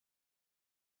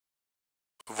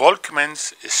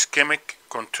Volkmann's ischemic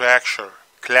contracture,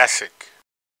 classic.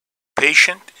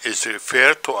 Patient is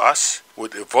referred to us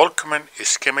with a Volkmann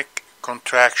ischemic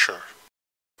contracture.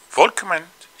 Volkmann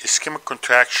ischemic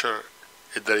contracture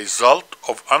is the result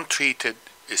of untreated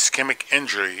ischemic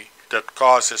injury that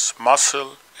causes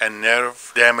muscle and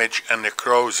nerve damage and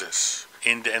necrosis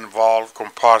in the involved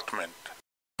compartment.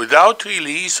 Without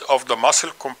release of the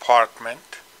muscle compartment,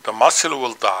 the muscle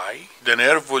will die, the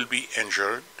nerve will be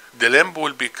injured, the limb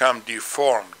will become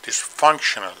deformed,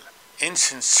 dysfunctional,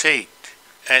 insensate,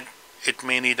 and it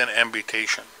may need an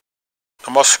amputation.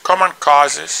 The most common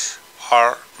causes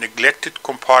are neglected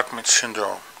compartment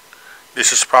syndrome.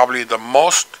 This is probably the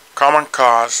most common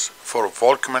cause for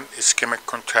Volkmann ischemic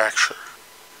contracture.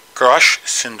 Crush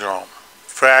syndrome,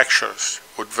 fractures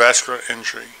with vascular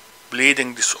injury,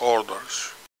 bleeding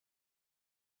disorders.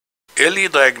 Early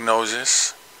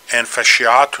diagnosis and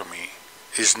fasciotomy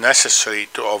is necessary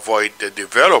to avoid the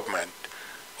development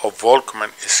of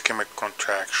Volkmann ischemic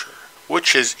contracture,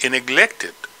 which is a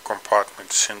neglected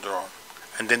compartment syndrome,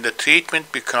 and then the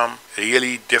treatment becomes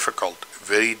really difficult,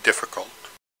 very difficult.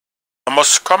 The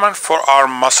most common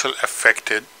forearm muscle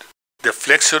affected, the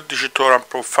flexor digitorum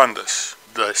profundus,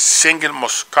 the single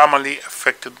most commonly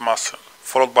affected muscle,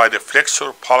 followed by the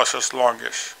flexor pollicis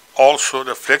longus. Also,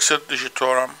 the flexor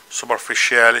digitorum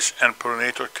superficialis and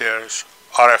pronator teres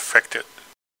are affected.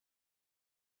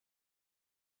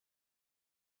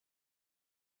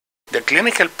 The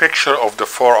clinical picture of the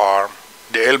forearm: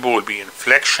 the elbow will be in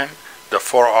flexion, the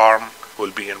forearm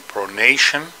will be in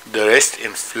pronation, the wrist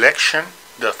in flexion,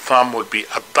 the thumb will be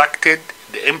abducted,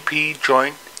 the MP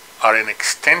joint are in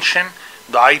extension,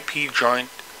 the IP joint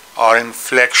are in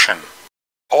flexion.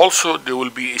 Also, there will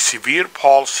be a severe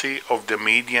palsy of the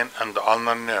median and the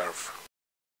ulnar nerve.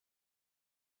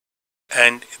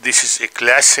 And this is a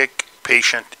classic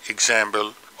patient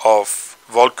example of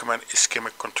Volkmann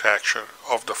ischemic contracture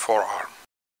of the forearm.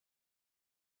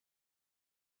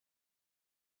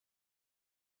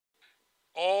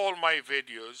 All my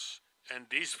videos and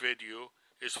this video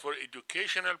is for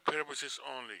educational purposes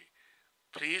only.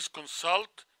 Please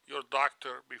consult your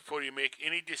doctor before you make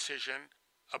any decision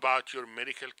about your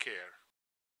medical care.